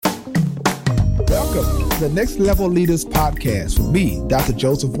the Next Level Leaders podcast with me, Dr.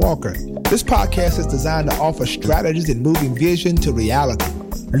 Joseph Walker. This podcast is designed to offer strategies in moving vision to reality.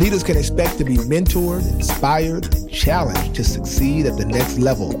 Leaders can expect to be mentored, inspired, challenged to succeed at the next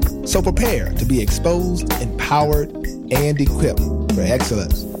level. So prepare to be exposed, empowered, and equipped for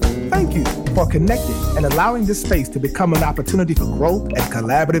excellence. Thank you for connecting and allowing this space to become an opportunity for growth and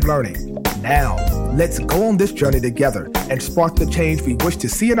collaborative learning. Now, let's go on this journey together and spark the change we wish to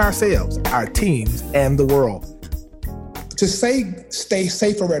see in ourselves, our teams, and the world. To say stay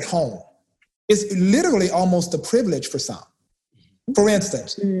safer at home is literally almost a privilege for some. For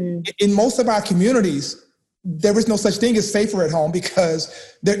instance, in most of our communities, there is no such thing as safer at home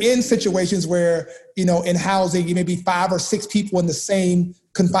because they're in situations where, in housing, you may be 5 or 6 people in the same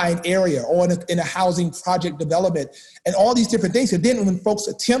confined area or in a housing project development and all these different things. And then when folks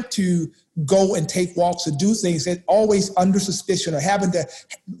attempt to go and take walks or do things, they're always under suspicion or having to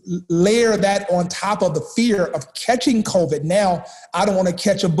layer that on top of the fear of catching COVID. Now, I don't want to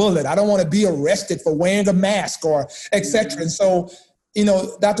catch a bullet. I don't want to be arrested for wearing a mask or et cetera. And so,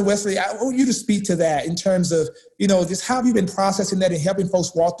 Dr. Wesley, I want you to speak to that in terms of, just how have you been processing that and helping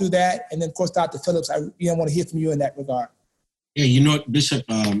folks walk through that? And then, of course, Dr. Phillips, I want to hear from you in that regard. Yeah, Bishop,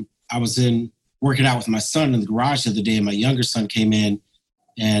 I was working out with my son in the garage the other day, and my younger son came in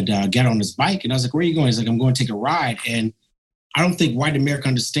and got on his bike. And I was like, where are you going? He's like, I'm going to take a ride. And I don't think white America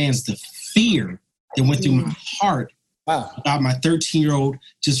understands the fear that went through my heart about my 13-year-old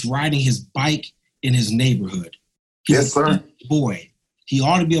just riding his bike in his neighborhood. Yes, sir. Boy, he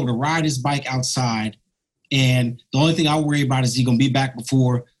ought to be able to ride his bike outside. And the only thing I worry about is he going to be back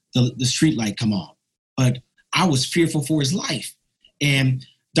before the street light come on. But I was fearful for his life. And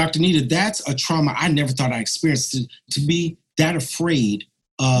Dr. Anita, that's a trauma I never thought I experienced, to be that afraid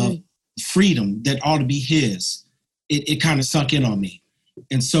of freedom that ought to be his. It kind of sunk in on me.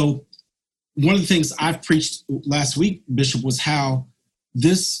 And so one of the things I've preached last week, Bishop, was how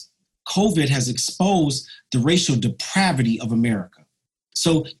this COVID has exposed the racial depravity of America.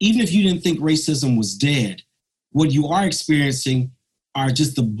 So even if you didn't think racism was dead, what you are experiencing are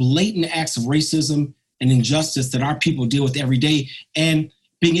just the blatant acts of racism and injustice that our people deal with every day, and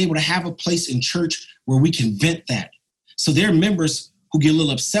being able to have a place in church where we can vent that. So there are members who get a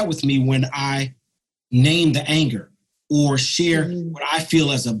little upset with me when I name the anger or share what I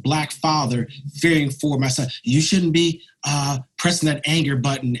feel as a Black father fearing for my son. You shouldn't be pressing that anger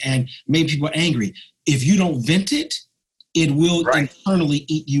button and make people angry. If you don't vent it, it will internally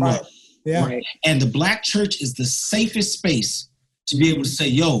eat you up. Yeah. Right? And the Black church is the safest space to be able to say,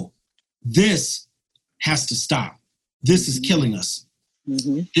 yo, this has to stop. This is killing us.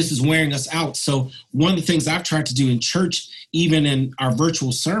 This is wearing us out. So one of the things I've tried to do in church, even in our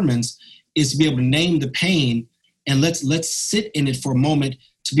virtual sermons, is to be able to name the pain and let's sit in it for a moment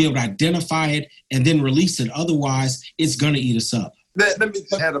to be able to identify it and then release it. Otherwise, it's going to eat us up. Let me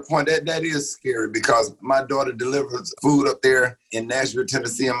add a point. That is scary because my daughter delivers food up there in Nashville,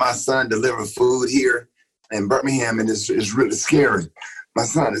 Tennessee, and my son delivers food here in Birmingham, and it's really scary. My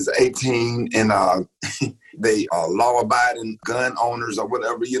son is 18, and they are law-abiding gun owners or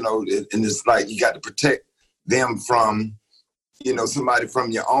whatever, and it's like you got to protect them from, somebody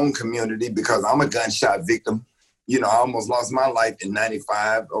from your own community, because I'm a gunshot victim. I almost lost my life in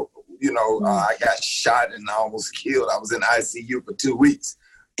 95. I got shot and almost killed. I was in ICU for 2 weeks.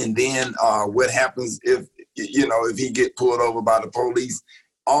 And then what happens if he get pulled over by the police?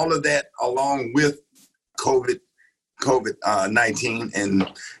 All of that, along with COVID-19 and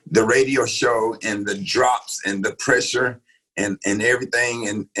the radio show and the drops and the pressure and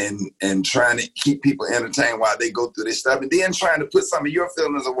everything and trying to keep people entertained while they go through this stuff, and then trying to put some of your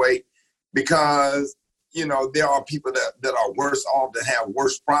feelings away because, there are people that are worse off, that have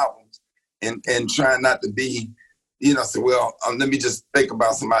worse problems, and trying not to be, let me just think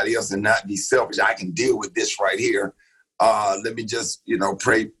about somebody else and not be selfish. I can deal with this right here. Let me just,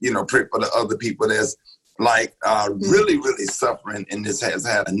 pray for the other people that's really, really suffering, and this has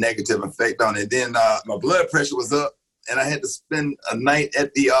had a negative effect on it. Then my blood pressure was up, and I had to spend a night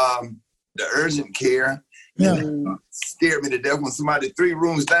at the urgent care. Yeah. And it scared me to death when somebody 3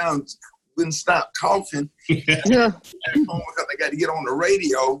 rooms down wouldn't stop coughing. Yeah. Because I got to get on the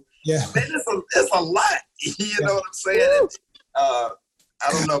radio. Yeah. Man, it's a lot. You know what I'm saying? I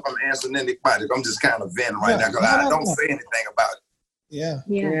don't know if I'm answering anybody. I'm just kind of venting right now because I don't say anything about it. Yeah.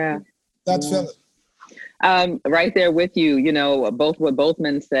 That's Phillips. Right there with you, both what both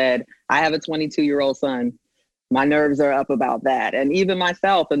men said. I have a 22-year-old son. My nerves are up about that. And even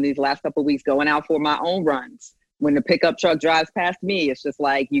myself in these last couple of weeks going out for my own runs, when the pickup truck drives past me, it's just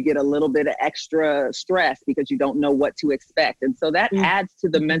like you get a little bit of extra stress because you don't know what to expect. And so that adds to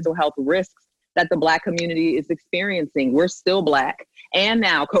the mental health risks that the Black community is experiencing. We're still Black, and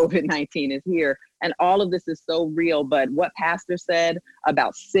now COVID-19 is here. And all of this is so real. But what Pastor said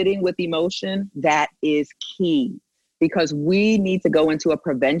about sitting with emotion, that is key, because we need to go into a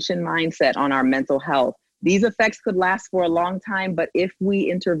prevention mindset on our mental health. These effects could last for a long time, but if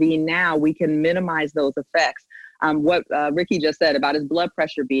we intervene now, we can minimize those effects. What Rickey just said about his blood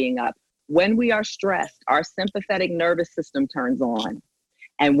pressure being up. When we are stressed, our sympathetic nervous system turns on.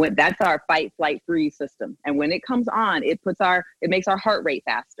 And when that's our fight, flight, freeze system. And when it comes on, it makes our heart rate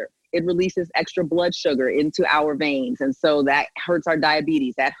faster. It releases extra blood sugar into our veins. And so that hurts our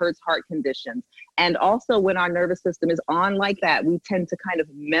diabetes, that hurts heart conditions. And also when our nervous system is on like that, we tend to kind of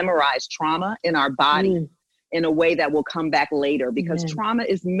memorize trauma in our body in a way that will come back later, because trauma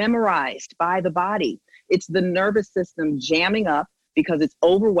is memorized by the body. It's the nervous system jamming up because it's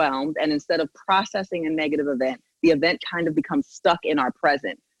overwhelmed. And instead of processing a negative event, the event kind of becomes stuck in our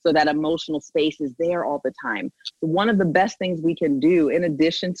present. So that emotional space is there all the time. So one of the best things we can do, in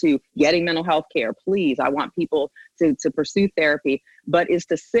addition to getting mental health care, please, I want people to pursue therapy, but is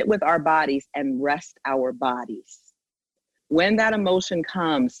to sit with our bodies and rest our bodies. When that emotion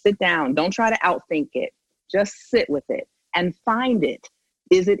comes, sit down. Don't try to outthink it. Just sit with it and find it.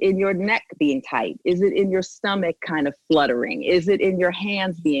 Is it in your neck being tight? Is it in your stomach kind of fluttering? Is it in your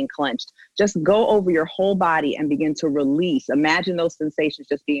hands being clenched? Just go over your whole body and begin to release. Imagine those sensations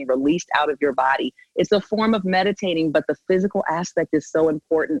just being released out of your body. It's a form of meditating, but the physical aspect is so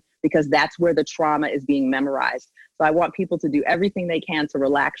important because that's where the trauma is being memorized. So I want people to do everything they can to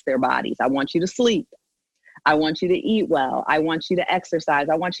relax their bodies. I want you to sleep. I want you to eat well. I want you to exercise.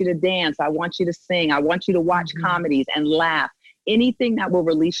 I want you to dance. I want you to sing. I want you to watch comedies and laugh. Anything that will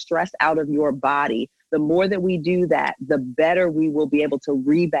release stress out of your body, the more that we do that, the better we will be able to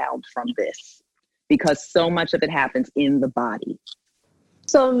rebound from this, because so much of it happens in the body.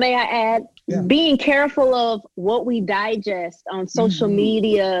 So may I add, being careful of what we digest on social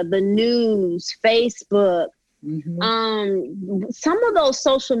media, the news, Facebook, some of those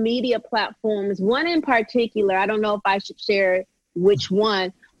social media platforms, one in particular, I don't know if I should share which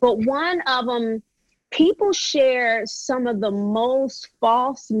one, but one of them, people share some of the most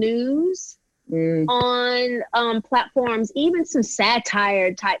false news on platforms, even some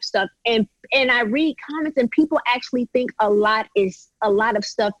satire type stuff. And I read comments and people actually think a lot of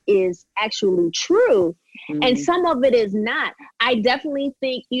stuff is actually true. And some of it is not. I definitely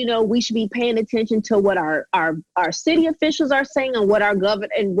think, we should be paying attention to what our city officials are saying and what our governors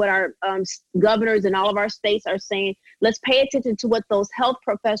in all of our states are saying. Let's pay attention to what those health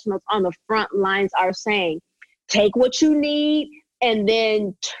professionals on the front lines are saying. Take what you need and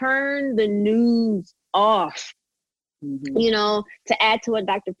then turn the news off. To add to what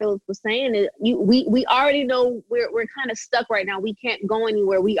Dr. Phillips was saying, we already know we're kind of stuck right now. We can't go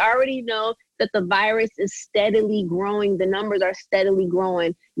anywhere. We already know that the virus is steadily growing. The numbers are steadily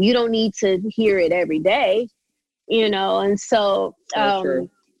growing. You don't need to hear it every day, and so,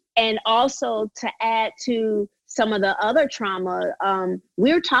 and also to add to some of the other trauma,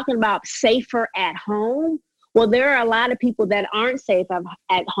 we're talking about safer at home. Well, there are a lot of people that aren't safe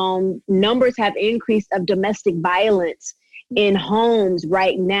at home. Numbers have increased of domestic violence in homes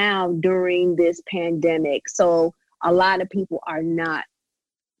right now during this pandemic. So a lot of people are not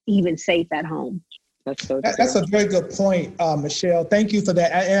even safe at home. That's so true. That's a very good point, Michelle. Thank you for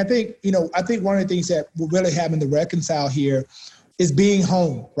that. And I think one of the things that we're really having to reconcile here is being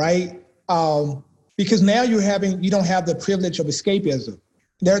home, right? Because now you don't have the privilege of escapism.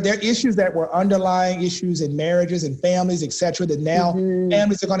 There are issues that were underlying issues in marriages and families, et cetera, that now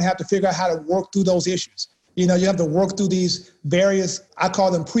families are going to have to figure out how to work through those issues. You have to work through these various, I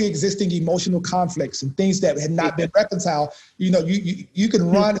call them pre-existing emotional conflicts and things that had not been reconciled. You can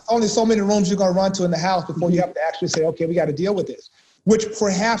run, only so many rooms you're going to run to in the house before you have to actually say, okay, we got to deal with this, which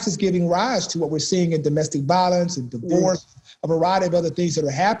perhaps is giving rise to what we're seeing in domestic violence and divorce, a variety of other things that are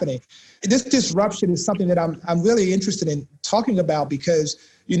happening. This disruption is something that I'm really interested in talking about because,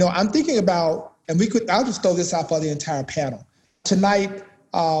 I'm thinking about, and I'll just throw this out for the entire panel. Tonight,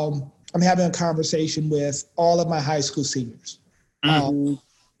 I'm having a conversation with all of my high school seniors. I'm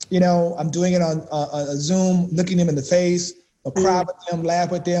doing it on a Zoom, looking them in the face, cry with them,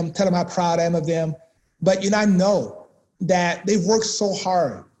 laugh with them, tell them how proud I am of them. But, I know that they've worked so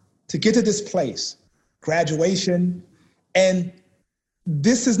hard to get to this place, graduation, and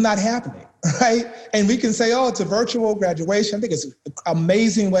this is not happening, right? And we can say, it's a virtual graduation. I think it's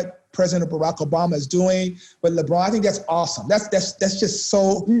amazing what President Barack Obama is doing with LeBron. I think that's awesome. That's just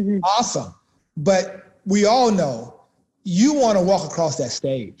so awesome. But we all know you want to walk across that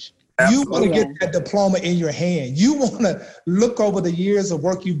stage. You want to get that diploma in your hand. You want to look over the years of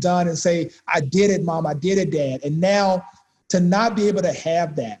work you've done and say, I did it, Mom, I did it, Dad. And now to not be able to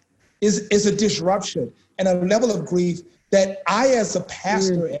have that is a disruption and a level of grief that I, as a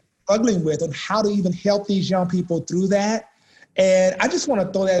pastor, am struggling with on how to even help these young people through that. And I just want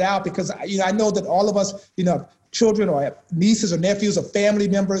to throw that out because, I know that all of us, children or have nieces or nephews or family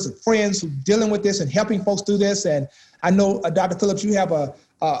members or friends who are dealing with this and helping folks through this. And I know, Dr. Phillips, you have a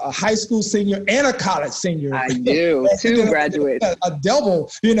high school senior and a college senior. I do, 2 graduates. A double,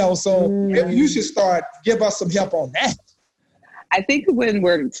 so maybe you should give us some help on that. I think when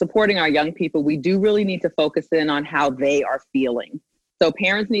we're supporting our young people, we do really need to focus in on how they are feeling. So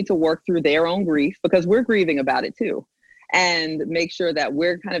parents need to work through their own grief because we're grieving about it too. And make sure that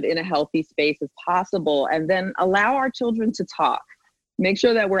we're kind of in a healthy space as possible, and then allow our children to talk. Make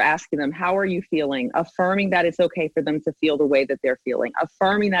sure that we're asking them, how are you feeling? Affirming that it's okay for them to feel the way that they're feeling.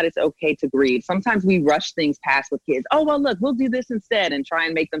 Affirming that it's okay to grieve. Sometimes we rush things past with kids. Oh, well, look, we'll do this instead and try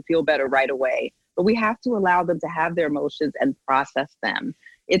and make them feel better right away. But we have to allow them to have their emotions and process them.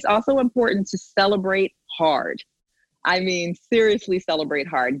 It's also important to celebrate hard. I mean, seriously celebrate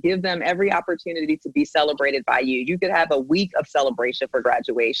hard. Give them every opportunity to be celebrated by you. You could have a week of celebration for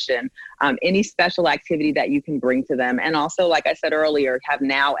graduation, any special activity that you can bring to them. And also, like I said earlier, have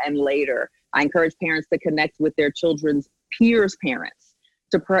now and later. I encourage parents to connect with their children's peers' parents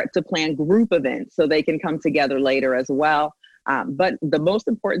to plan group events so they can come together later as well. But the most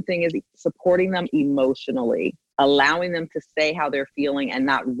important thing is supporting them emotionally, allowing them to say how they're feeling and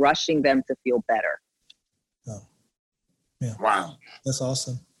not rushing them to feel better. Oh. Yeah. Wow. That's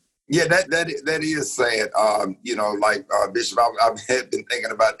awesome. Yeah, that is sad. Bishop, I've been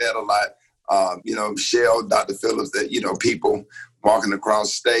thinking about that a lot. Michelle, Dr. Phillips, that, people walking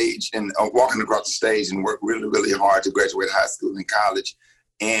across the stage and work really, really hard to graduate high school and college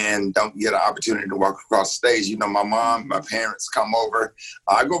and don't get an opportunity to walk across the stage. My parents come over.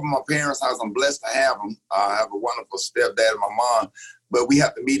 I go to my parents' house. I'm blessed to have them. I have a wonderful stepdad and my mom. But we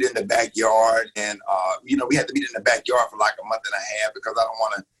have to meet in the backyard, and we have to meet in the backyard for like a month and a half because I don't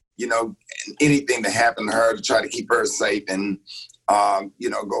want to, anything to happen to her to try to keep her safe, and go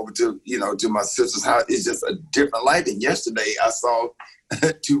over to my sister's house. It's just a different life. And yesterday I saw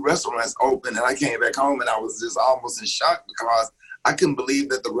 2 restaurants open, and I came back home and I was just almost in shock because I couldn't believe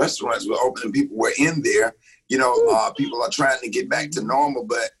that the restaurants were open and people were in there. People are trying to get back to normal,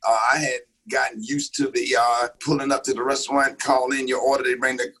 but I had gotten used to the pulling up to the restaurant, call in your order, they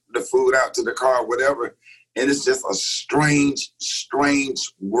bring the food out to the car, whatever. And it's just a strange, strange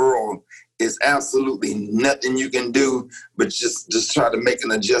world. It's absolutely nothing you can do but just try to make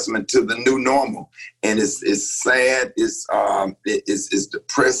an adjustment to the new normal. And it's sad, it's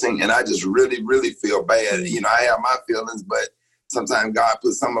depressing, and I just really, really feel bad. I have my feelings, but sometimes God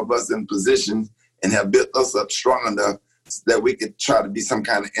puts some of us in positions and have built us up strong enough that we could try to be some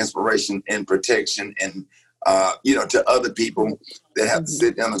kind of inspiration and protection and, to other people that have to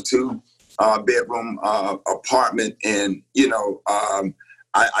sit in a 2-bedroom apartment. And,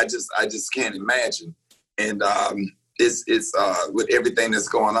 I just can't imagine. And it's with everything that's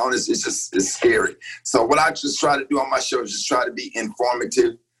going on, it's scary. So what I just try to do on my show is just try to be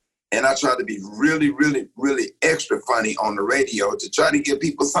informative. And I try to be really, really, really extra funny on the radio to try to give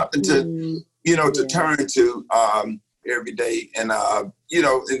people something to, to turn to every day and,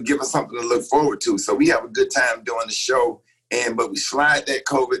 and give us something to look forward to. So we have a good time doing the show, but we slide that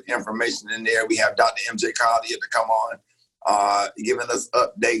COVID information in there. We have Dr. MJ Collier to come on, giving us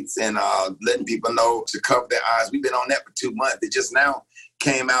updates and letting people know to cover their eyes. We've been on that for 2 months. It just now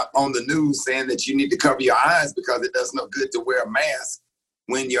came out on the news saying that you need to cover your eyes because it does no good to wear a mask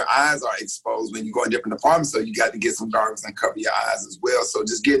when your eyes are exposed when you go in different departments. So you got to get some goggles and cover your eyes as well. So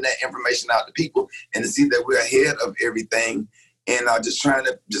just getting that information out to people and to see that we're ahead of everything and just trying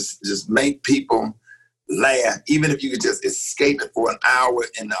to just make people laugh, even if you could just escape it for an hour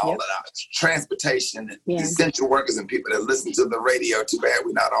and all of that transportation and essential workers and people that listen to the radio. Too bad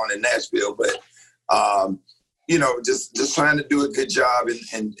we're not on in Nashville, but just trying to do a good job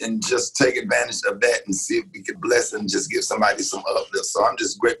and just take advantage of that and see if we could bless and just give somebody some uplift. So I'm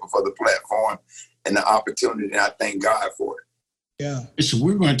just grateful for the platform and the opportunity, and I thank God for it. Yeah. Bishop,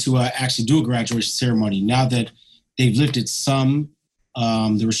 we're going to actually do a graduation ceremony now that they've lifted some,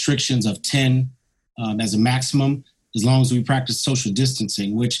 the restrictions of 10 as a maximum, as long as we practice social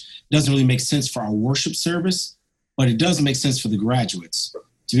distancing, which doesn't really make sense for our worship service, but it does make sense for the graduates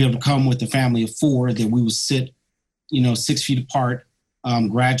to be able to come with a family of 4, that we will sit 6 feet apart,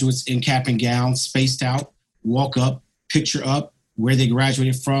 graduates in cap and gown, spaced out, walk up, picture up where they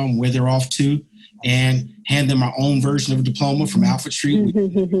graduated from, where they're off to, and hand them our own version of a diploma from Alfred Street.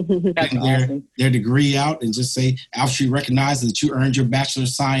 That's and awesome. their degree out and just say, Alfred Street recognizes that you earned your Bachelor of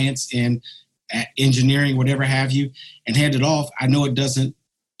Science in engineering, whatever have you, and hand it off. I know it doesn't,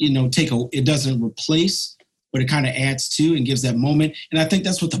 it doesn't replace, but it kind of adds to and gives that moment. And I think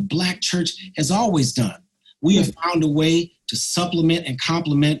that's what the Black church has always done. We have found a way to supplement and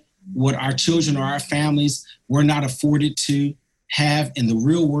complement what our children or our families were not afforded to have in the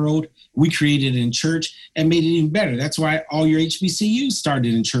real world. We created it in church and made it even better. That's why all your HBCUs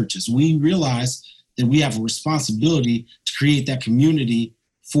started in churches. We realized that we have a responsibility to create that community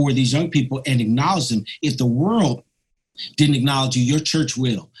for these young people and acknowledge them. If the world didn't acknowledge you, your church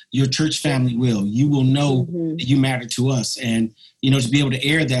will. Your church family will. You will know that you matter to us. And, to be able to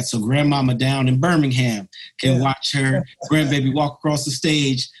air that so grandmama down in Birmingham can watch her grandbaby walk across the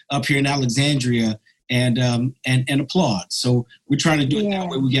stage up here in Alexandria and applaud. So we're trying to do it that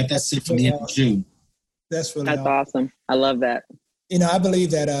way. We get that set for the end of June. That's awesome. I love that. I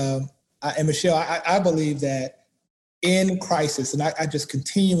believe that, and Michelle, I believe that in crisis, and I just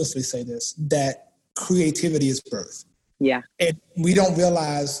continuously say this, that creativity is birth. Yeah. And we don't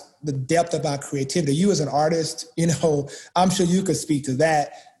realize the depth of our creativity. You as an artist, I'm sure you could speak to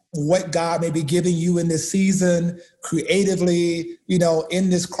that. What God may be giving you in this season, creatively, in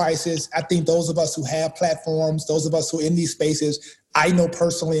this crisis. I think those of us who have platforms, those of us who are in these spaces, I know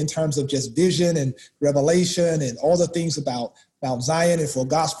personally in terms of just vision and revelation and all the things about Zion and for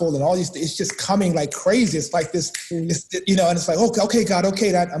gospel and all these, it's just coming like crazy. It's like this, and it's like, okay, God,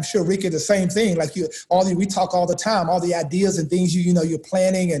 okay. I'm sure Rickey, the same thing. Like we talk all the time, all the ideas and things you're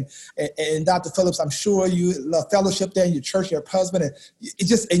planning, and Dr. Phillips, I'm sure you love fellowship there in your church, your husband, and it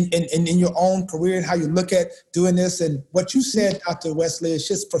just in your own career and how you look at doing this. And what you said, Dr. Wesley, is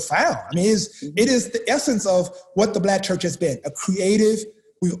just profound. I mean, it is the essence of what the Black church has been, a creative.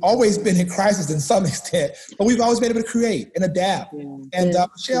 We've always been in crisis in some extent, but we've always been able to create and adapt. Yeah. And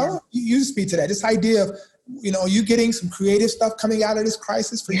Michelle, you speak to that. This idea of, you getting some creative stuff coming out of this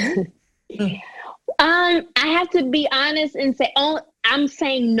crisis for you? I have to be honest and say, I'm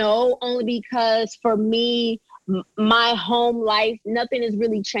saying no, only because for me, my home life, nothing has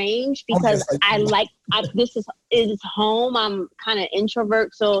really changed because this is home. I'm kind of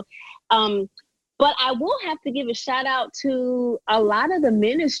introvert. So, but I will have to give a shout out to a lot of the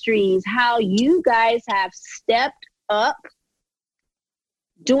ministries, how you guys have stepped up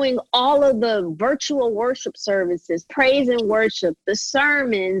doing all of the virtual worship services, praise and worship, the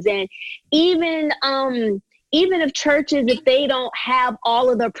sermons, and even if churches, if they don't have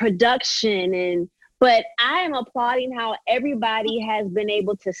all of the production but I am applauding how everybody has been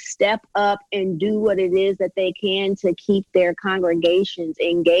able to step up and do what it is that they can to keep their congregations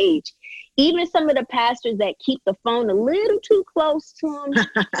engaged. Even some of the pastors that keep the phone a little too close to them.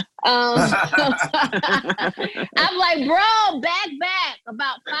 I'm like, bro, back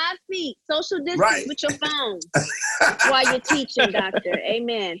about 5 feet, social distance with your phone while you're teaching, doctor.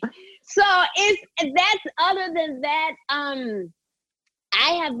 Amen. So that's other than that, I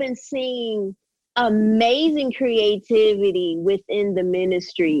have been seeing amazing creativity within the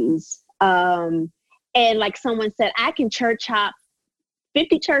ministries. And like someone said, I can church hop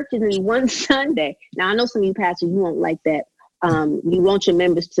 50 churches in one Sunday. Now, I know some of you pastors, you won't like that. You want your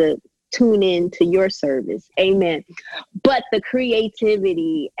members to tune in to your service. Amen. But the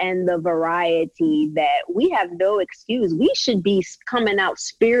creativity and the variety that we have no excuse. We should be coming out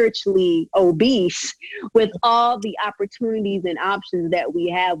spiritually obese with all the opportunities and options that we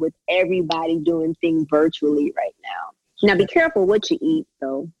have with everybody doing things virtually right now. Now, be careful what you eat,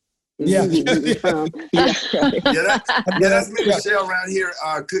 though. Yeah. That's me, Michelle, around here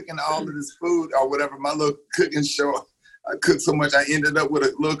cooking all of this food or whatever. My little cooking show, I cooked so much I ended up with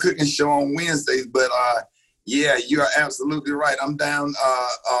a little cooking show on Wednesdays. But yeah, you are absolutely right. I'm down.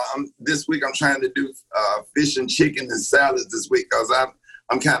 This week I'm trying to do fish and chicken and salads this week because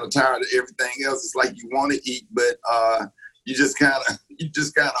I'm kind of tired of everything else. It's like you want to eat, but you just kind of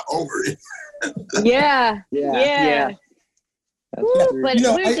over it. Yeah. Ooh, but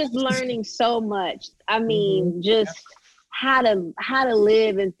we're just learning so much. I mean, just how to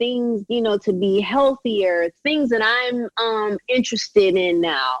live and things, to be healthier, things that I'm interested in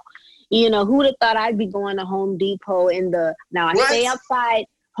now. Who would have thought I'd be going to Home Depot stay outside.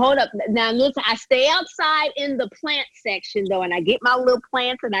 Hold up. Now listen, I stay outside in the plant section though, and I get my little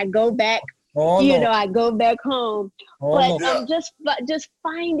plants and I go back. I go back home. I'm just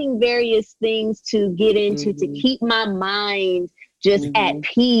finding various things to get into to keep my mind just at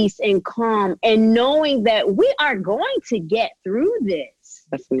peace and calm and knowing that we are going to get through this.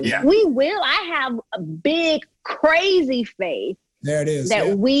 Yeah. We will. I have a big, crazy faith There it is.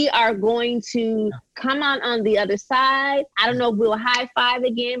 That we are going to come on the other side. I don't know if we'll high five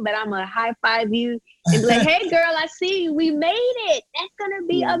again, but I'm going to high five you and be like, hey, girl, I see you. We made it. That's going to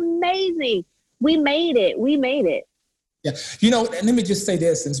be amazing. We made it. We made it. Yeah. You know, and let me just say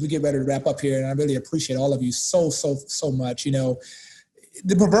this since we get ready to wrap up here, and I really appreciate all of you so much. You know,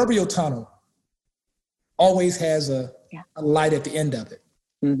 the proverbial tunnel always has a light at the end of it.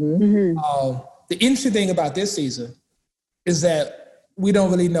 The interesting thing about this season is that we don't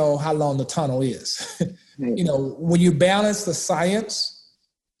really know how long the tunnel is. Right. You know, when you balance the science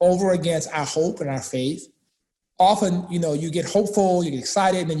over against our hope and our faith, often, you know, you get hopeful, you get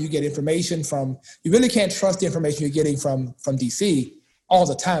excited, and then you get information you really can't trust the information you're getting from DC all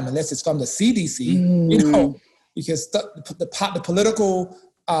the time, unless it's from the CDC, you know, because the political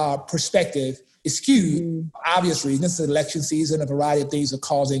perspective is skewed, obvious reasons. This is election season, a variety of things are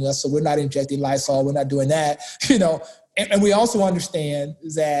causing us, so we're not injecting Lysol, we're not doing that, you know. And we also understand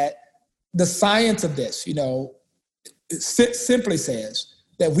that the science of this, you know, simply says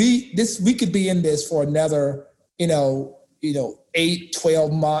that we could be in this for another, you know, 8,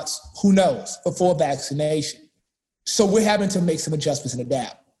 12 months, who knows, before vaccination. So we're having to make some adjustments and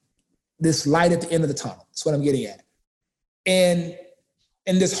adapt. This light at the end of the tunnel, that's what I'm getting at. And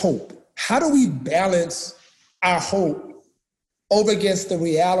this hope. How do we balance our hope over against the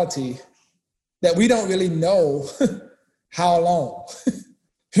reality that we don't really know how long?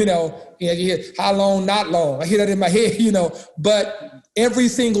 you know, you hear, how long, not long. I hear that in my head, you know, but every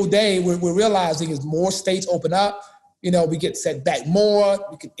single day we're realizing as more states open up, you know, we get set back more.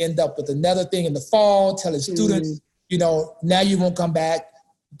 We could end up with another thing in the fall, telling students, you know, now you won't come back,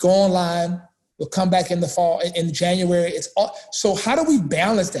 go online, we'll come back in the fall, in January. So how do we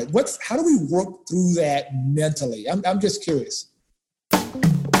balance that? How do we work through that mentally? I'm just curious.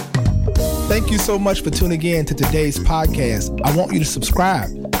 Thank you so much for tuning in to today's podcast. I want you to subscribe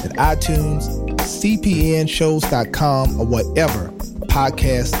at iTunes, cpnshows.com, or whatever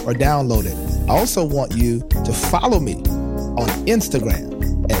podcasts are downloaded. I also want you to follow me on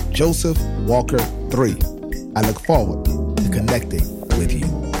Instagram at Joseph Walker 3. I look forward to connecting with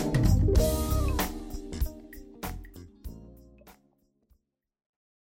you.